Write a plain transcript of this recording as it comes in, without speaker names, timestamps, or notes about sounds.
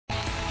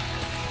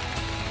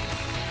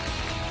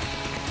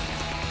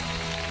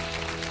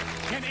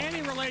Can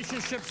any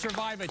relationship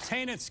survive a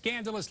tainted,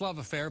 scandalous love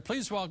affair?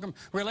 Please welcome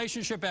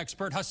relationship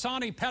expert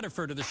Hasani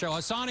Pettiford to the show.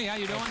 Hasani, how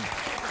you doing?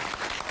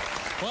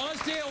 Well,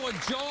 let's deal with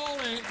Joel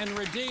and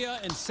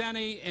Radia and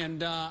Senny,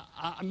 and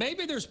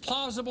maybe there's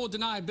plausible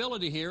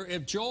deniability here.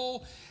 If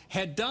Joel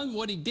had done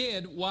what he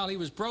did while he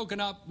was broken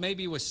up,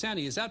 maybe with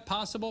Senny, is that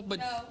possible? But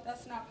no,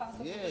 that's not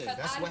possible. Yeah,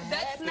 that's not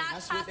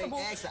possible.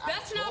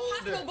 That's not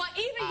possible. But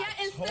even yet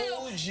and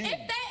still,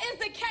 if that is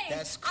the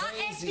case,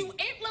 I asked you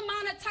ample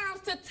amount of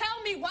times to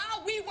tell me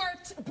while we were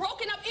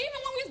broken up, even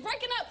when we was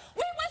breaking up,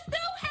 we were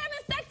still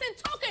having sex and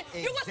talking.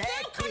 Exactly. You were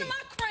still coming to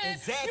my crib.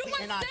 Exactly. You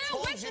were and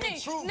still with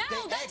me.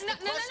 No, that's the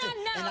question.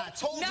 And I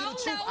told you the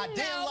truth. I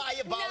didn't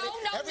lie about it.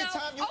 Every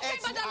time you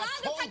asked me, I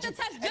told you.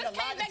 Test just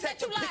came back that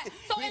you lied.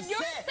 So if you're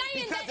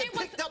saying that it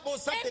was picked up on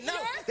something else,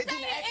 it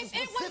didn't ask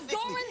you specifically. It was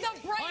during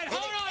the break. Right,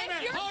 hold on a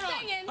minute.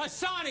 Hold on.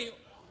 Hasani,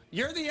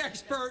 you're the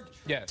expert.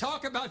 Yes.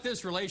 Talk about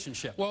this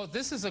relationship. Well,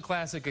 this is a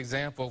classic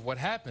example of what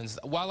happens.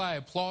 While I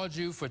applaud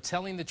you for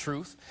telling the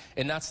truth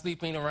and not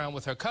sleeping around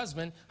with her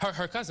cousin,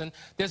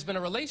 there's been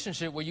a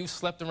relationship where you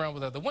slept around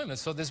with other women.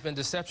 So there's been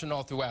deception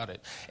all throughout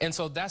it. And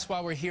so that's why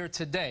we're here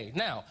today.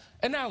 Now,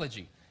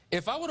 analogy.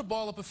 If I were to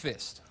ball up a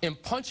fist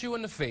and punch you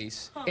in the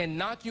face and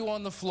knock you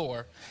on the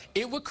floor,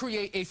 it would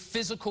create a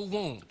physical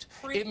wound.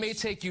 It may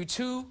take you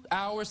 2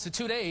 hours to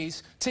 2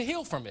 days to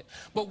heal from it.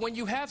 But when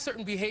you have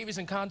certain behaviors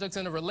and conducts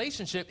in a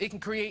relationship, it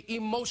can create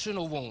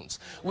emotional wounds,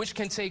 which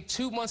can take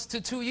 2 months to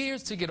 2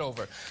 years to get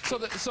over. So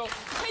can you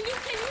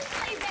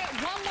say that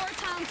one more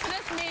time to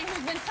this man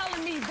who's been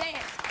telling me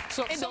that?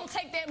 It don't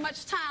take that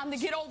much time to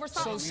get over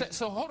something.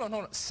 So hold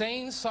on.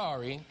 Saying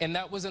sorry, and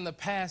that was in the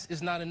past,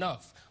 is not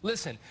enough.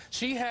 Listen,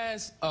 she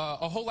has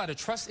a whole lot of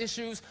trust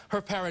issues,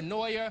 her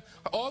paranoia,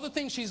 all the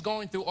things she's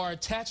going through are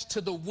attached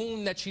to the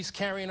wound that she's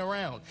carrying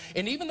around.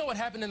 And even though it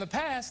happened in the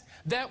past,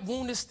 that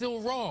wound is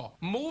still raw.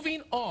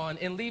 Moving on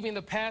and leaving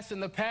the past in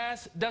the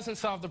past doesn't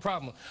solve the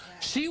problem.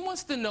 She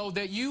wants to know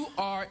that you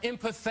are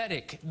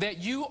empathetic, that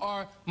you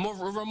are more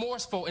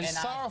remorseful and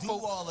sorrowful, I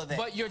do all of that.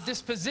 But your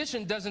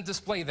disposition doesn't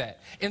display that.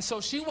 And so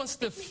she wants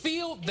to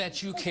feel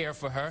that you care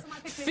for her,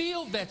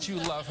 feel that you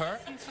love her,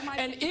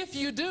 and if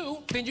you do,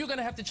 then you're going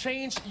to have to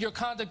change your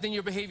conduct and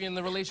your behavior in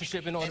the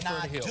relationship in order for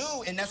her to heal. And I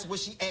do, and that's what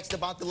she asked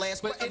about the last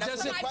question.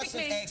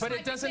 But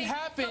it doesn't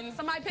happen.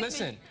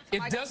 Listen,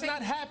 it does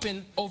not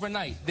happen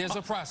overnight. There's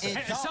a process.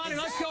 Sonny,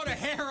 let's go to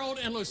Harold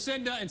and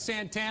Lucinda and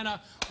Santana.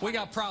 We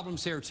got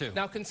problems here, too.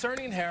 Now,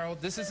 concerning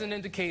Harold, this is an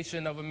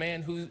indication of a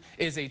man who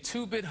is a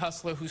two-bit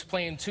hustler who's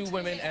playing 2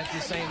 women at the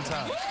same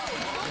time.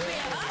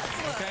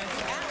 Okay?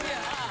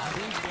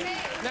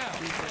 Now,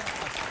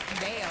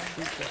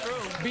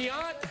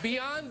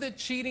 beyond the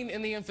cheating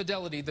and the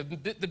infidelity,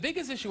 the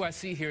biggest issue I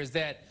see here is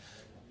that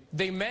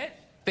they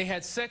met, they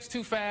had sex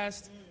too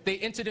fast, they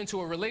entered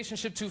into a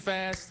relationship too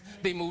fast,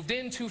 they moved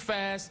in too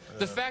fast.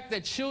 The fact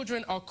that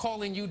children are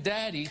calling you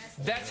daddy,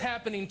 that's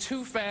happening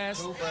too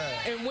fast.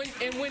 And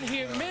when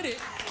he admitted,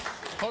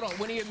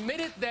 when he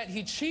admitted that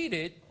he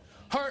cheated,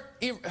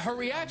 her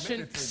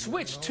reaction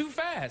switched too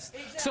fast.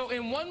 So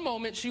in one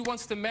moment she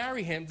wants to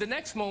marry him, the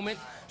next moment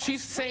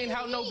she's saying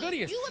how no good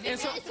he is. And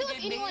so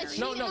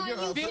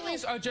your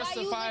feelings are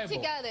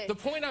justifiable. The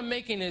point I'm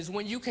making is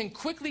when you can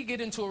quickly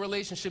get into a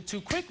relationship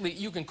too quickly,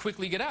 you can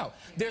quickly get out.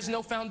 There's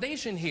no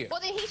foundation here. Well,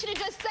 then he should have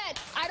just said,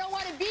 I don't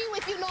want to be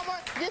with you no more.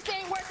 This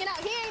ain't working out.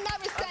 He ain't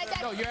never said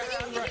that. No, you're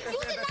absolutely right. You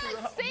did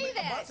not say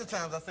that. Lots of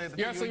times I say that.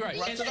 You're absolutely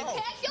right. And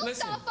pack your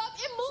stuff up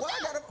and move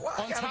out.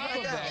 On top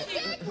of that,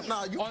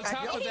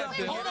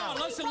 hold on,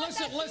 listen,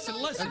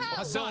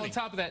 Hasani. On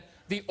top of that,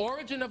 the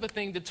origin of a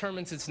thing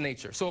determines its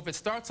nature. So if it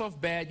starts off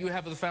bad, you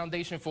have the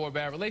foundation for a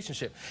bad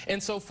relationship.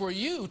 And so for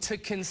you to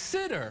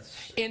consider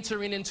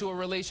entering into a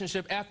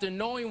relationship after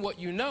knowing what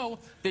you know,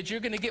 that you're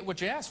going to get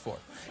what you asked for.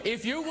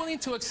 If you're willing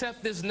to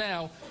accept this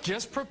now,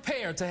 just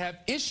prepare to have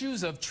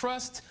issues of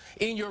trust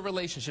in your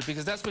relationship,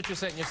 because that's what you're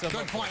setting yourself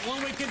up for. Good point.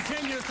 When we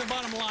continue, it's the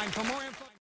bottom line. For more info.